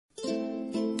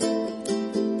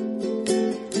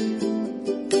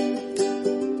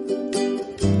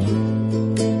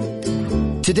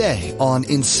Today on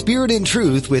In Spirit and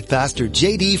Truth with Pastor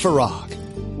J.D. Farag.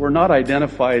 We're not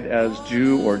identified as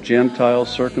Jew or Gentile,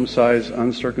 circumcised,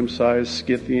 uncircumcised,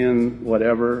 Scythian,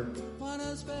 whatever.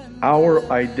 Our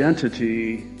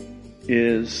identity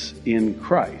is in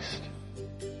Christ.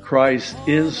 Christ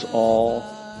is all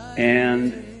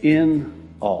and in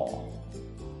all.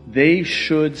 They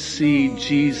should see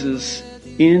Jesus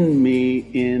in me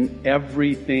in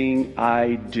everything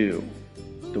I do.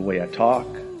 The way I talk,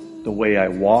 the way I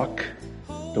walk,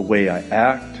 the way I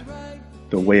act,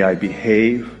 the way I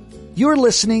behave. You're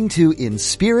listening to In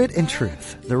Spirit and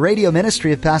Truth, the radio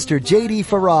ministry of Pastor J.D.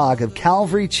 Farag of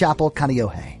Calvary Chapel,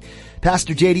 Kaneohe.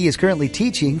 Pastor J.D. is currently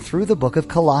teaching through the book of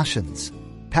Colossians.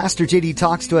 Pastor J.D.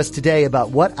 talks to us today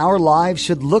about what our lives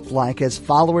should look like as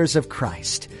followers of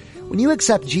Christ. When you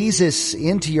accept Jesus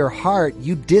into your heart,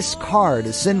 you discard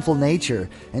a sinful nature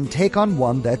and take on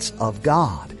one that's of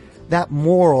God. That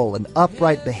moral and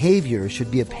upright behavior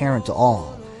should be apparent to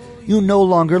all. You no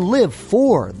longer live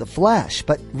for the flesh,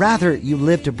 but rather you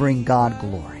live to bring God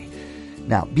glory.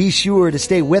 Now, be sure to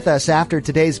stay with us after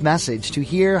today's message to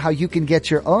hear how you can get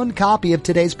your own copy of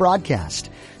today's broadcast.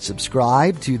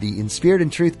 Subscribe to the In Spirit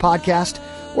and Truth podcast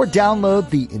or download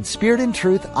the In Spirit and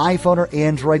Truth iPhone or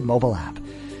Android mobile app.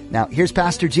 Now, here's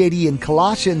Pastor J.D. in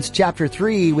Colossians chapter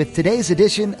 3 with today's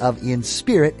edition of In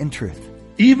Spirit and Truth.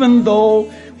 Even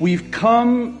though we've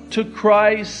come to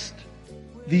Christ,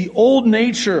 the old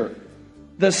nature,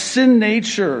 the sin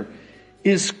nature,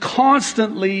 is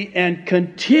constantly and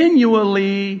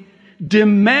continually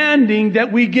demanding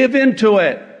that we give in to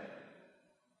it.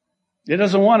 It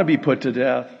doesn't want to be put to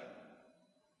death.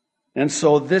 And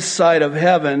so this side of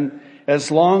heaven, as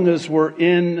long as we're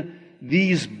in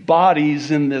these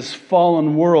bodies in this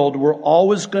fallen world, we're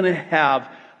always going to have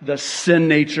the sin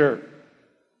nature.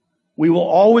 We will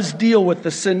always deal with the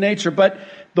sin nature, but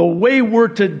the way we're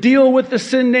to deal with the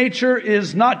sin nature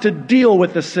is not to deal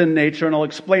with the sin nature, and I'll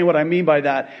explain what I mean by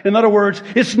that. In other words,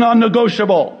 it's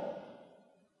non-negotiable.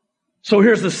 So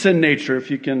here's the sin nature. If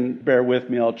you can bear with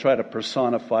me, I'll try to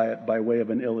personify it by way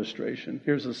of an illustration.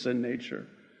 Here's the sin nature.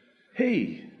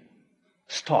 Hey,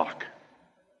 let's talk.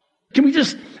 Can we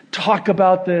just talk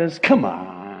about this? Come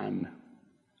on.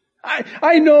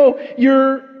 I know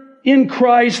you're in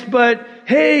Christ, but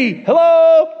hey,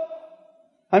 hello,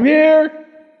 I'm here.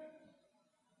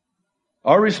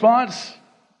 Our response?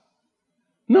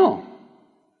 No, I'm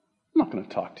not going to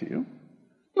talk to you.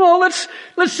 No, let's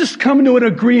just come to an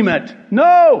agreement.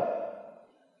 No,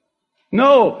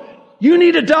 you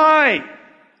need to die.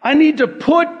 I need to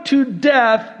put to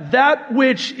death that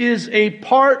which is a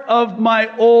part of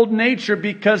my old nature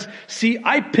because, see,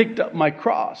 I picked up my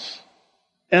cross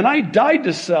and I died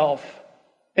to self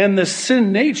and the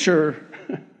sin nature,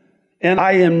 and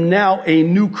I am now a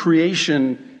new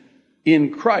creation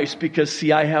in Christ because,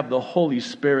 see, I have the Holy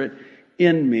Spirit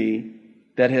in me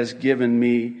that has given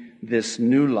me this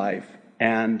new life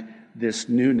and this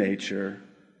new nature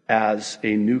as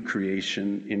a new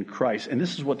creation in Christ. And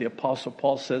this is what the Apostle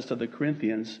Paul says to the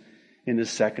Corinthians in his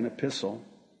second epistle,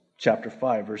 chapter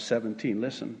 5, verse 17.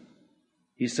 Listen.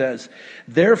 He says,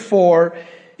 "Therefore,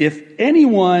 if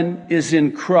anyone is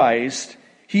in Christ,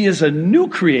 he is a new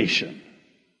creation.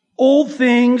 Old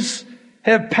things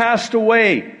have passed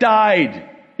away, died,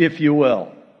 if you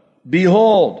will.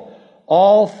 Behold,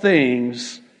 all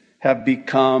things have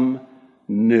become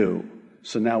new."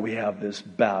 So now we have this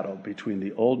battle between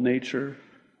the old nature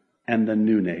and the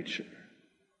new nature.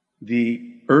 The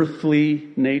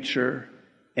earthly nature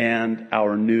and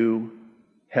our new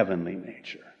heavenly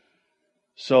nature.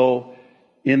 So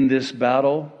in this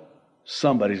battle,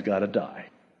 somebody's got to die.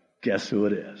 Guess who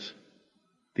it is?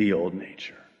 The old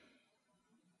nature.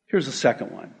 Here's the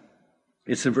second one.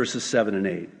 It's in verses 7 and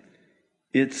 8.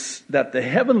 It's that the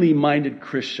heavenly minded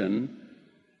Christian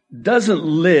doesn't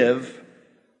live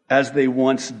as they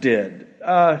once did.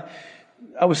 I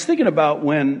was thinking about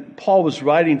when Paul was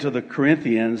writing to the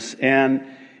Corinthians, and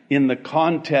in the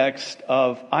context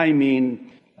of,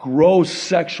 gross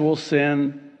sexual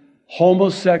sin,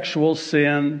 homosexual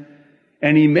sin,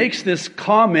 and he makes this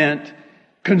comment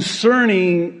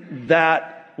concerning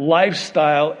that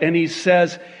lifestyle, and he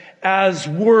says, as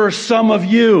were some of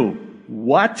you.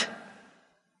 What?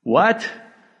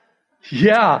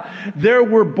 Yeah, there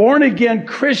were born again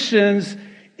Christians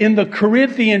in the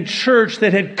Corinthian church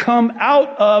that had come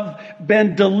out of,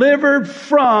 been delivered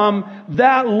from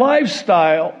that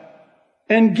lifestyle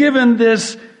and given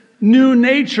this new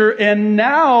nature. And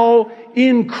now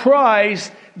in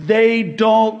Christ, they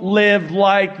don't live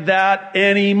like that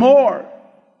anymore.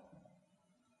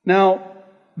 Now,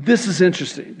 this is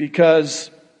interesting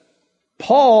because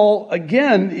Paul,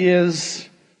 again, is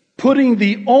putting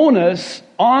the onus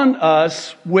on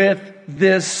us with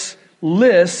this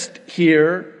list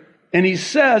here. And he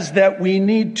says that we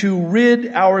need to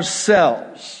rid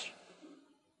ourselves.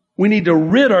 We need to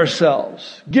rid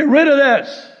ourselves. Get rid of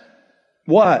this.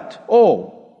 What?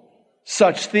 Oh,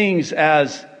 such things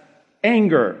as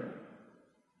anger,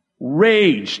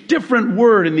 rage. Different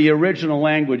word in the original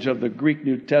language of the Greek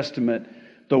New Testament.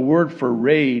 The word for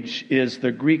rage is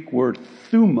the Greek word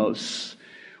thumos,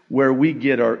 where we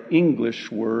get our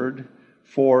English word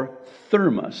for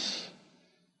thermos.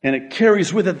 And it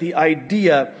carries with it the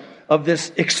idea of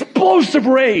this explosive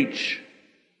rage.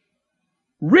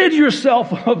 Rid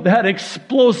yourself of that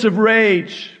explosive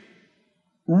rage.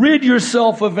 Rid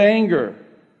yourself of anger.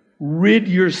 Rid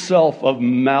yourself of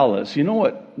malice. You know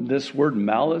what this word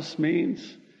malice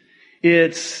means?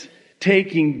 It's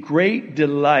taking great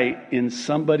delight in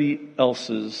somebody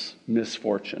else's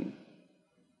misfortune.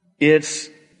 It's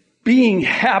being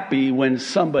happy when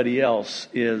somebody else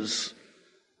is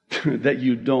that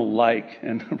you don't like.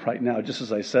 And right now, just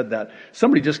as I said that,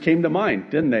 somebody just came to mind,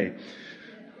 didn't they?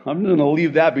 I'm going to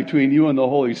leave that between you and the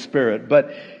Holy Spirit.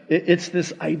 But it's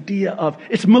this idea of,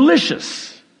 it's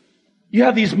malicious. You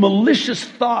have these malicious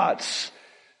thoughts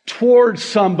towards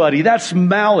somebody. That's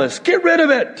malice. Get rid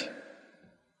of it.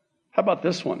 How about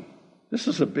this one? This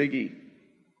is a biggie,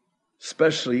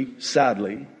 especially,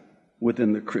 sadly,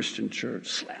 within the Christian church.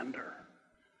 Slander.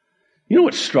 You know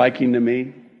what's striking to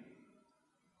me?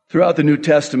 Throughout the New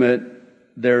Testament,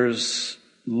 there's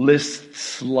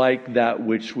lists like that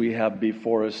which we have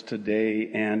before us today,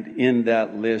 and in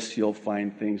that list you'll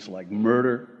find things like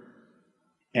murder,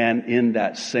 and in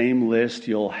that same list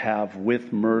you'll have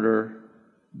with murder,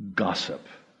 gossip.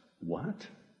 What?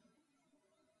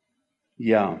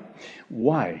 Yeah.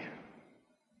 Why?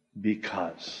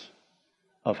 Because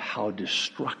of how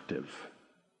destructive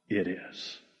it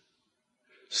is.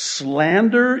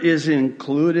 Slander is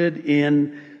included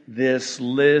in this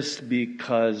list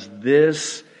because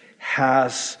this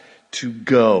has to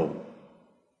go.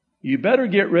 You better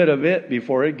get rid of it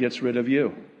before it gets rid of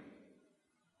you.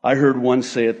 I heard one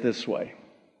say it this way: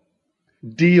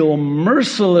 deal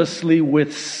mercilessly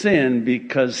with sin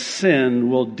because sin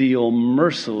will deal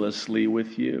mercilessly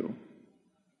with you.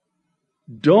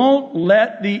 Don't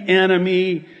let the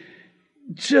enemy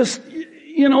just,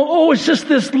 it's just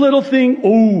this little thing.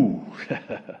 Ooh.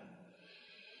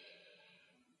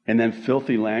 And then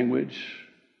filthy language.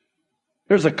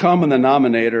 There's a common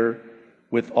denominator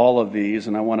with all of these,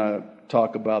 and I want to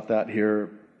talk about that here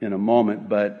in a moment.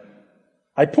 But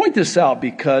I point this out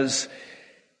because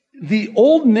the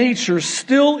old nature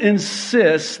still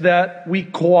insists that we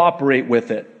cooperate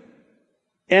with it.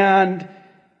 And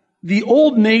the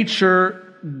old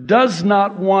nature does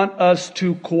not want us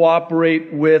to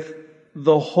cooperate with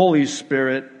the Holy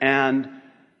Spirit and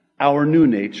our new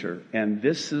nature. And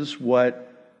this is what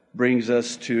brings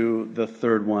us to the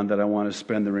third one that I want to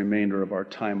spend the remainder of our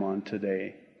time on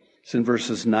today. It's in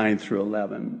verses 9 through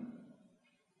 11.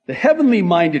 The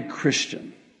heavenly-minded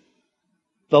Christian,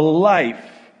 the life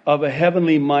of a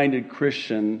heavenly-minded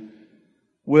Christian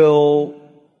will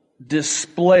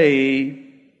display,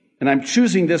 and I'm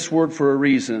choosing this word for a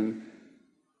reason,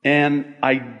 an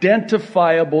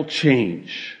identifiable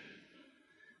change.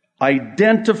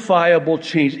 Identifiable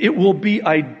change. It will be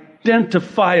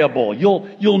identifiable.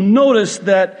 You'll notice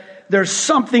that there's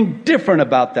something different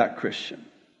about that Christian.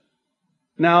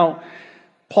 Now,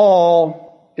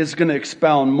 Paul is going to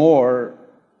expound more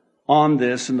on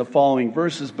this in the following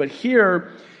verses, but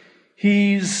here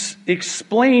he's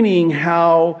explaining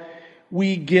how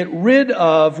we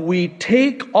we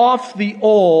take off the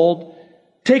old,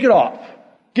 take it off,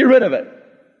 get rid of it,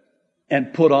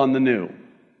 and put on the new.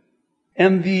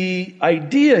 And the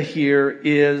idea here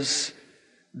is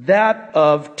that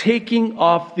of taking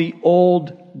off the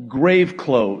old grave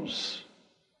clothes,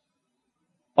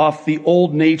 off the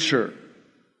old nature,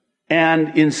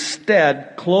 and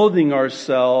instead clothing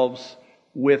ourselves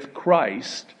with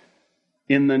Christ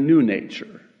in the new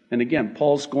nature. And again,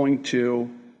 Paul's going to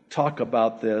talk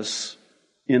about this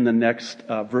in the next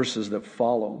verses that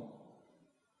follow.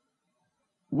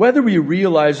 Whether we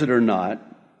realize it or not,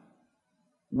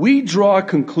 we draw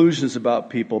conclusions about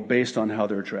people based on how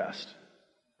they're dressed,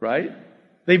 right?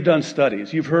 They've done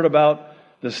studies. You've heard about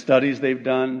the studies they've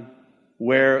done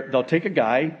where they'll take a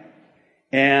guy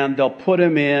and they'll put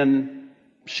him in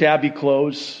shabby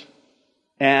clothes,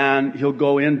 and he'll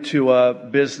go into a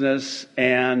business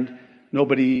and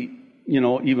nobody,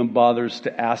 even bothers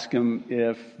to ask him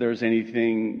if there's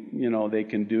anything, they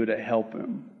can do to help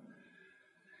him.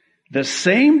 The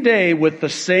same day with the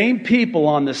same people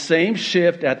on the same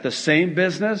shift at the same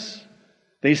business,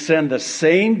 They send the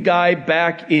same guy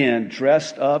back in,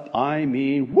 dressed up,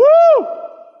 woo!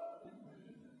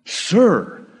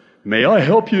 Sir, may I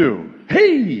help you?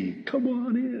 Hey, come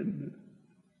on in.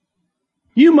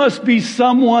 You must be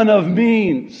someone of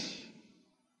means.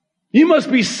 You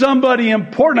must be somebody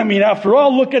important. I mean, after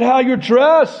all, look at how you're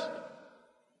dressed.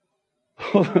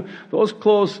 Those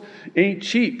clothes ain't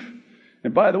cheap.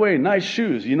 And by the way, nice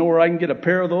shoes. You know where I can get a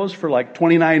pair of those for like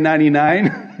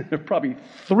 $29.99? They're probably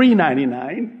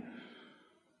 $3.99.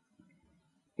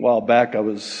 A while back, I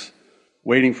was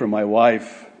waiting for my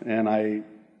wife, and I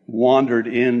wandered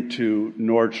into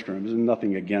Nordstrom's. And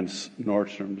nothing against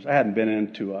Nordstrom's. I hadn't been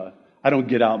into I don't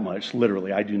get out much.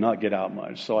 Literally, I do not get out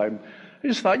much. So I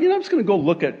just thought, I'm just going to go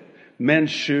look at men's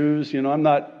shoes. I'm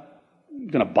not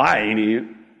going to buy any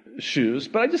shoes,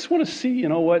 but I just want to see,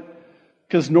 what,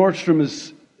 because Nordstrom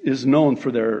is known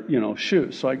for their,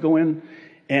 shoes. So I go in,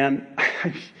 and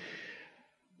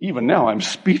even now I'm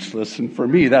speechless, and for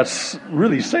me that's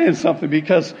really saying something,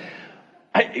 because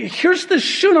here's this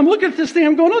shoe, and I'm looking at this thing,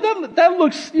 I'm going, oh, that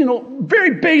looks,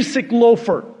 very basic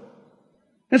loafer.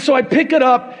 And so I pick it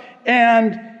up,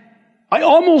 and I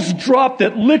almost dropped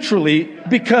it, literally,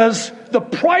 because the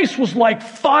price was like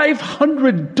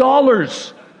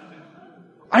 $500.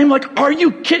 I'm like, are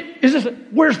you kidding? This is a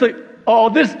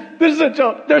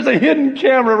joke. There's a hidden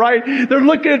camera, right? They're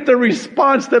looking at the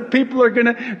response that people are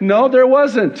no, there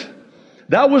wasn't.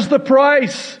 That was the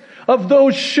price of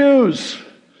those shoes.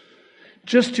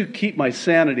 Just to keep my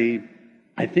sanity,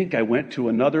 I think I went to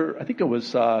it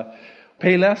was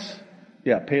Payless.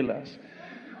 Yeah, Payless.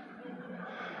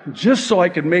 Just so I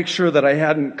could make sure that I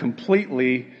hadn't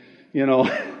completely,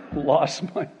 lost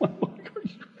my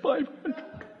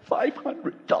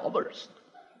 $500.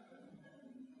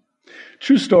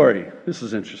 True story. This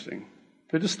is interesting.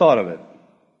 I just thought of it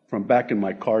from back in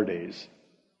my car days.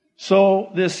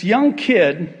 So this young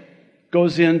kid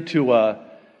goes into a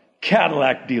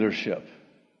Cadillac dealership.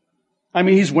 I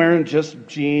mean, he's wearing just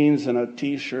jeans and a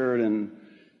t-shirt and,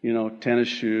 tennis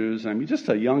shoes. I mean, just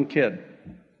a young kid.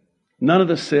 None of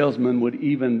the salesmen would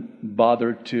even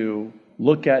bother to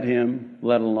look at him,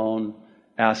 let alone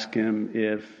ask him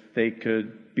if they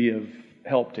could be of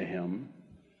help to him.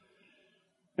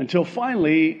 Until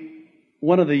finally,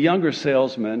 one of the younger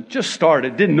salesmen just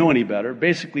started, didn't know any better,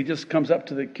 basically just comes up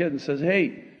to the kid and says,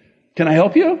 hey, can I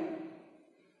help you?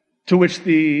 To which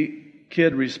the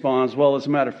kid responds, well, as a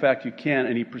matter of fact, you can.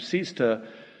 And he proceeds to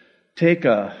take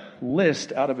a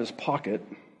list out of his pocket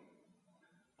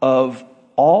of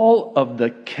all of the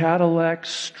Cadillac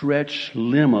stretch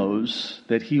limos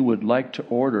that he would like to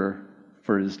order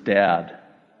for his dad.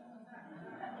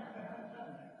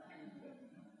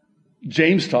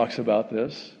 James talks about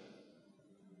this.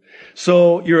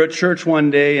 So you're at church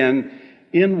one day, and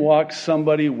in walks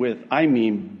somebody with,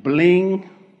 bling,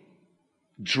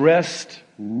 dressed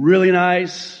really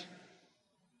nice.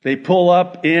 They pull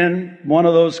up in one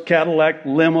of those Cadillac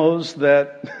limos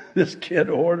that this kid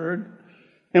ordered.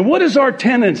 And what is our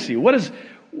tendency? What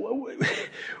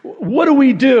do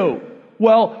we do?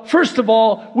 Well, first of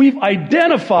all, we've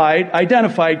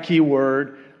identified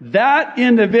keyword, that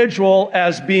individual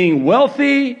as being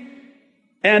wealthy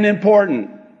and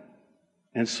important.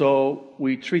 And so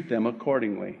we treat them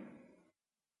accordingly.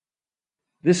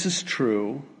 This is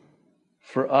true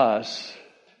for us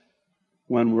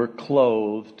when we're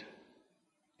clothed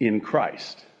in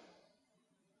Christ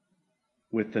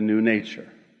with the new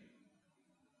nature.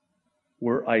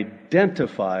 We're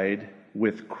identified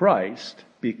with Christ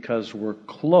because we're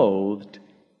clothed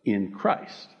in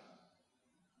Christ.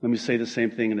 Let me say the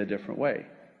same thing in a different way.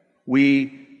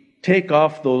 We take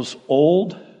off those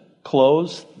old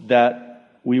clothes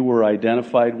that we were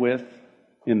identified with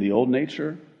in the old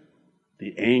nature,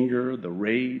 the anger, the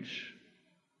rage,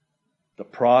 the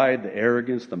pride, the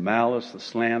arrogance, the malice, the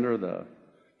slander,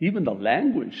 even the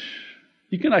language.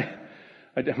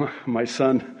 My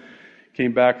son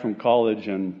came back from college,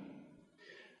 and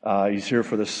he's here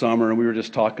for the summer, and we were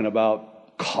just talking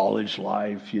about college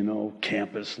life,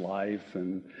 campus life,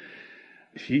 and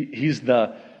he's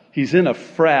in a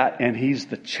frat, and he's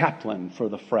the chaplain for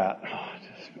the frat.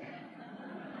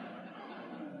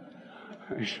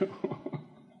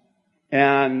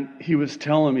 And he was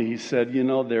telling me, he said,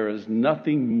 there is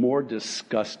nothing more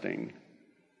disgusting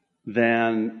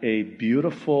than a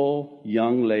beautiful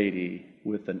young lady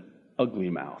with an ugly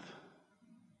mouth.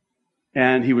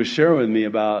 And he was sharing with me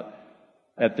about,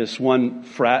 at this one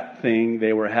frat thing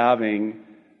they were having,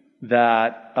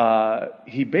 that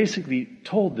he basically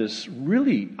told this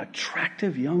really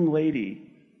attractive young lady,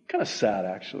 kind of sad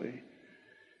actually,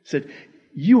 said,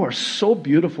 you are so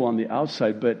beautiful on the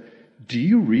outside, but do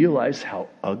you realize how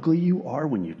ugly you are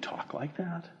when you talk like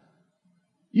that?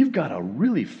 You've got a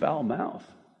really foul mouth.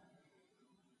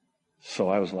 So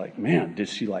I was like, man, did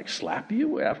she like slap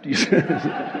you after you said it?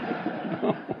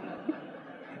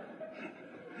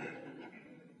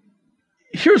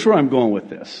 Here's where I'm going with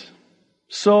this.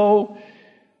 So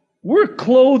we're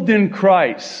clothed in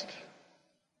Christ.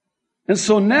 And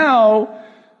so now,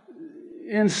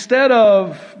 instead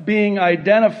of being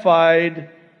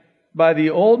identified by the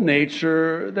old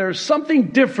nature, there's something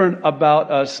different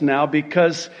about us now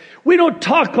because we don't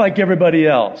talk like everybody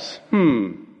else.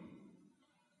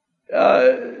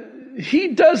 He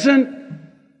doesn't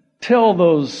tell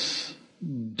those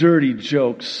dirty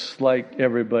jokes like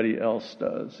everybody else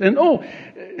does. And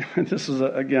this is,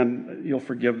 again, you'll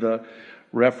forgive the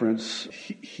reference.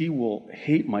 He will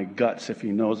hate my guts if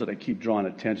he knows that I keep drawing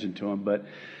attention to him. But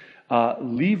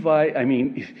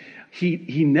Levi,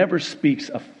 he never speaks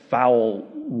a foul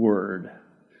word,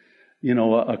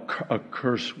 a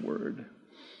curse word.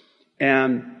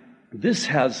 And this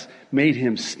has made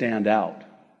him stand out,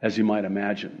 as you might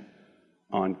imagine,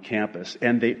 on campus.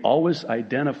 And they always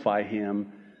identify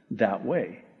him that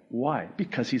way. Why?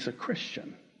 Because he's a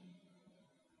Christian.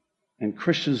 And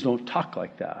Christians don't talk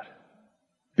like that.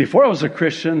 Before I was a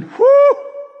Christian,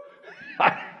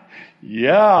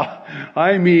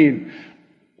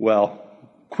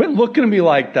 quit looking at me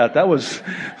like that. That was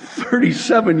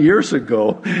 37 years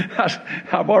ago.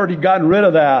 I've already gotten rid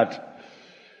of that.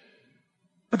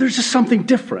 But there's just something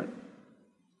different.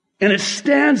 And it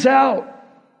stands out.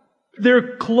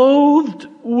 They're clothed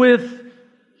with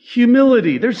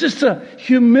humility. There's just a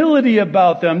humility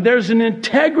about them. There's an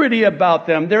integrity about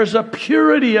them. There's a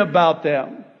purity about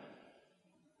them.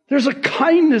 There's a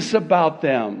kindness about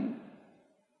them.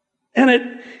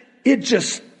 And it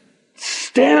just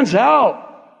stands out.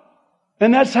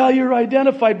 And that's how you're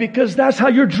identified, because that's how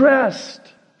you're dressed.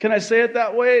 Can I say it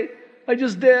that way? I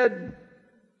just did.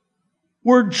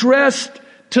 We're dressed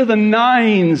to the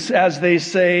nines, as they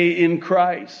say in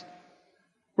Christ.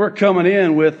 We're coming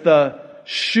in with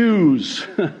shoes,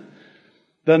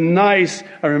 the nice.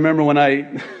 I remember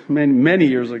when many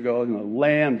years ago,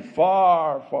 land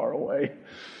far, far away,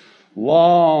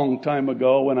 long time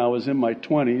ago when I was in my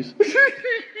 20s,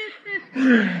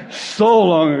 so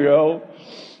long ago.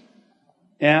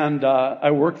 And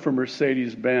I worked for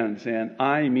Mercedes-Benz, and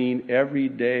every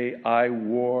day I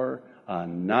wore a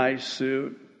nice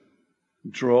suit,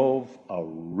 drove a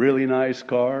really nice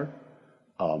car,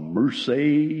 a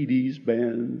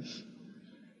Mercedes-Benz.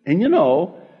 And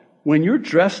when you're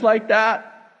dressed like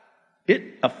that, it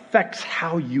affects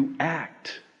how you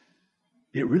act.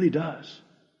 It really does.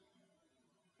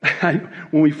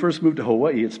 When we first moved to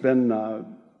Hawaii, it's been,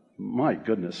 my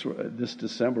goodness, this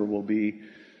December will be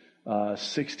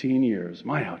 16 years.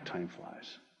 My, how time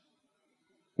flies.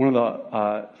 One of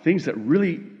the things that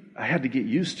really I had to get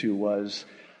used to was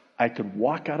I could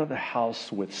walk out of the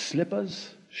house with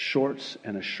slippers, shorts,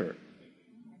 and a shirt.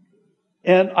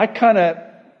 And I kind of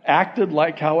acted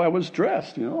like how I was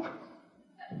dressed, Oh,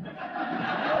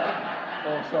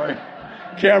 sorry.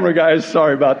 Camera guys,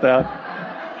 sorry about that.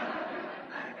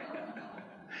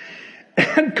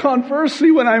 And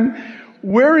conversely, when I'm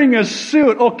wearing a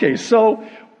suit, okay, so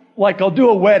I'll do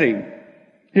a wedding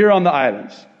here on the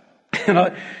islands. And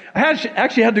I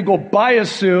actually had to go buy a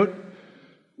suit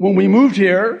when we moved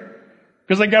here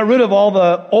because I got rid of all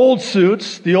the old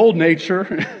suits, the old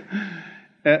nature.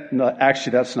 No,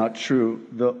 actually, that's not true.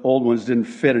 The old ones didn't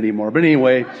fit anymore. But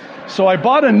anyway, so I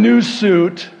bought a new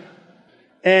suit,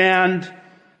 and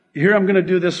here I'm going to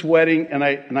do this wedding, and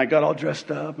I got all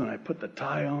dressed up, and I put the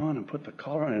tie on and put the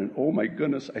collar on, and oh my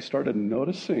goodness, I started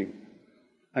noticing.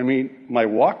 My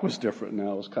walk was different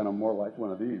now. It was kind of more like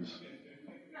one of these.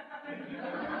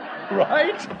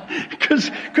 Right? Because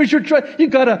because you're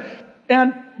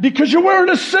wearing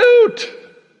a suit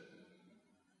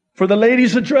for the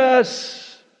ladies' address.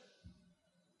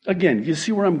 Again, you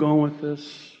see where I'm going with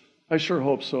this? I sure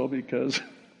hope so, because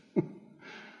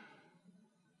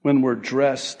when we're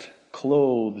dressed,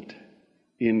 clothed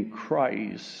in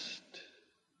Christ,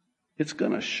 it's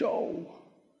going to show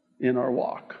in our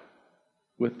walk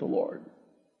with the Lord.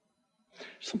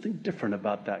 Something different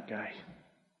about that guy.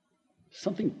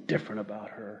 Something different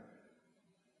about her.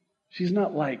 She's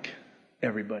not like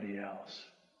everybody else.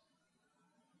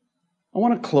 I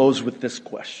want to close with this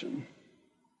question.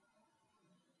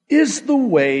 Is the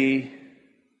way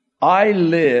I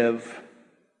live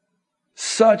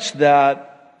such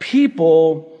that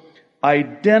people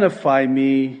identify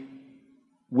me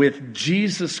with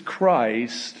Jesus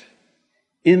Christ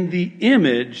in the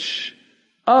image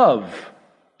of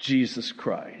Jesus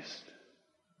Christ?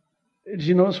 Did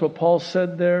you notice what Paul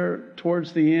said there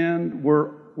towards the end?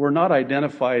 We're not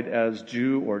identified as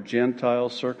Jew or Gentile,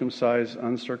 circumcised,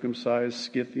 uncircumcised,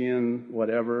 Scythian,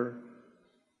 whatever.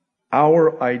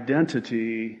 Our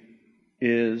identity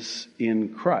is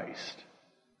in Christ.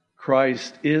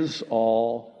 Christ is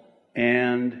all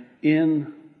and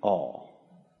in all.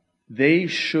 They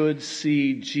should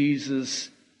see Jesus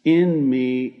in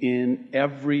me in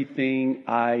everything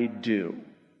I do.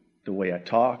 The way I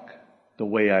talk, the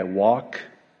way I walk,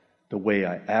 the way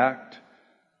I act,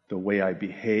 the way I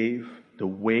behave, the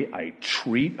way I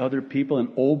treat other people.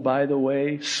 And oh, by the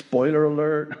way, spoiler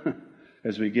alert,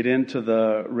 as we get into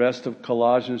the rest of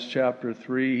Colossians chapter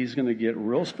 3, he's going to get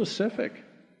real specific,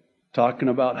 talking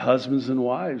about husbands and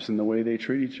wives and the way they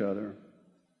treat each other.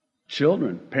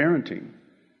 Children, parenting.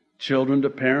 Children to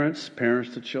parents,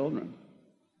 parents to children.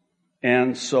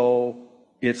 And so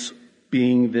it's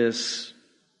being this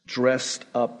dressed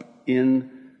up in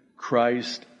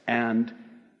Christ and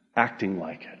acting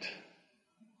like it,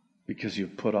 because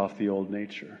you've put off the old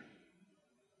nature.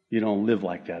 You don't live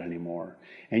like that anymore,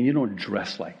 and you don't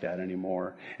dress like that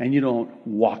anymore, and you don't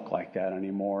walk like that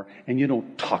anymore, and you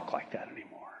don't talk like that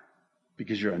anymore,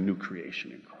 because you're a new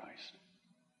creation in Christ.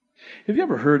 Have you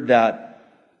ever heard that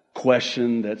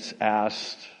question that's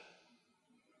asked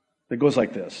that goes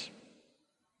like this?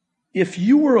 If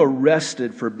you were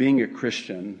arrested for being a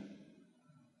Christian,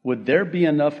 would there be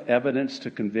enough evidence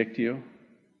to convict you?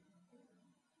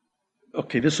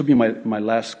 Okay, this will be my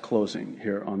last closing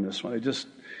here on this one.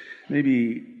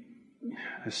 Maybe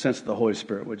a sense of the Holy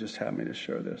Spirit would just have me to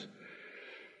share this.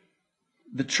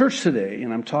 The church today,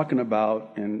 and I'm talking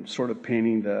about and sort of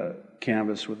painting the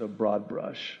canvas with a broad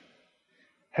brush,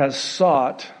 has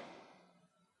sought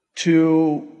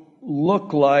to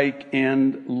look like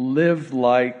and live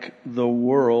like the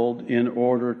world in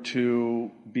order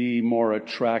to be more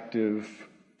attractive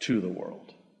to the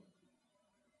world.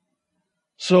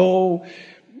 So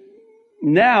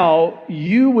now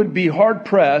you would be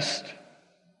hard-pressed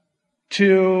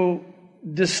to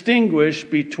distinguish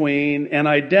between and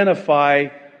identify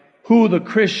who the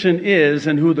Christian is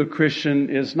and who the Christian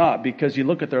is not, because you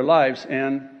look at their lives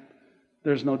and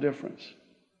there's no difference.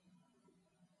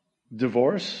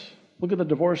 Divorce, look at the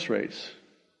divorce rates.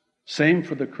 Same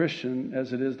for the Christian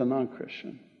as it is the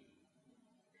non-Christian.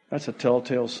 That's a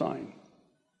telltale sign.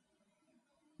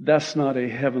 That's not a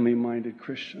heavenly minded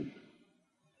Christian.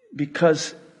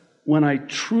 Because when I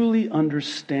truly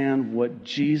understand what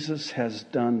Jesus has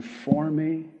done for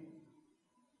me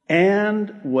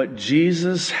and what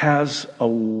Jesus has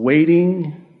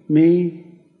awaiting me,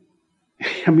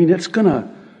 it's going to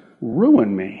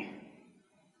ruin me.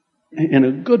 In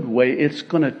a good way, it's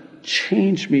going to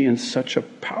change me in such a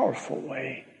powerful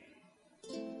way.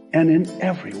 And in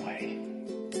every way.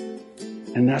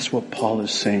 And that's what Paul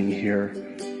is saying here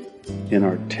in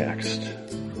our text.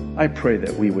 I pray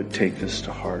that we would take this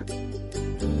to heart.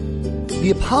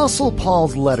 The Apostle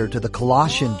Paul's letter to the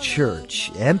Colossian church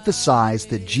emphasized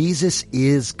that Jesus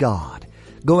is God,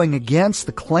 going against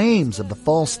the claims of the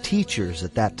false teachers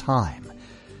at that time.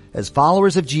 As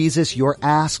followers of Jesus, you're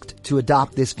asked to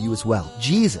adopt this view as well.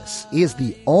 Jesus is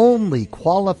the only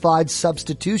qualified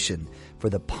substitution for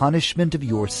the punishment of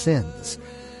your sins.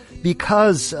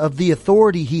 Because of the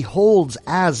authority he holds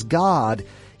as God,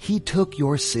 he took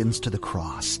your sins to the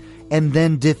cross and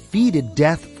then defeated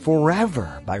death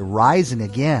forever by rising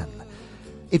again.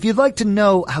 If you'd like to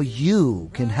know how you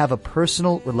can have a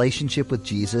personal relationship with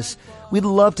Jesus, we'd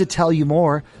love to tell you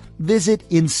more. Visit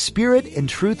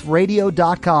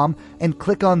inspiritandtruthradio.com and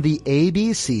click on the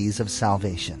ABCs of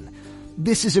salvation.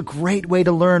 This is a great way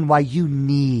to learn why you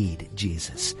need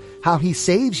Jesus, how he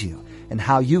saves you, and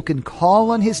how you can call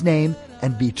on his name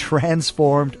and be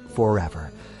transformed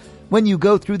forever. When you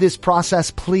go through this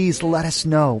process, please let us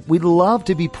know. We'd love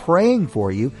to be praying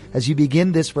for you as you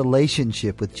begin this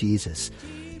relationship with Jesus.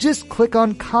 Just click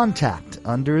on Contact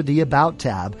under the About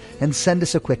tab and send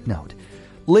us a quick note.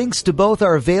 Links to both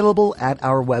are available at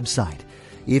our website.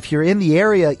 If you're in the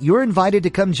area, you're invited to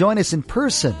come join us in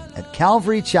person at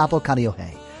Calvary Chapel,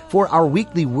 Kaneohe for our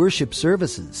weekly worship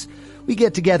services. We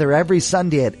get together every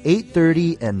Sunday at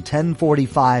 8:30 and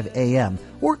 10:45 a.m.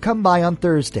 or come by on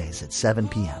Thursdays at 7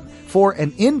 p.m. for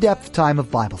an in-depth time of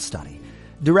Bible study.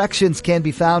 Directions can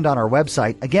be found on our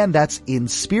website. Again, that's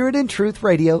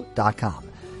inspiritandtruthradio.com.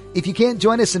 If you can't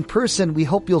join us in person, we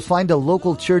hope you'll find a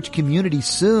local church community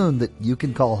soon that you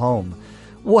can call home.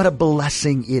 What a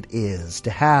blessing it is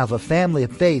to have a family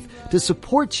of faith to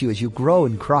support you as you grow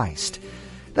in Christ.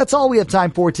 That's all we have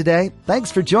time for today.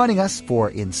 Thanks for joining us for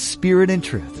In Spirit and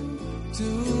Truth.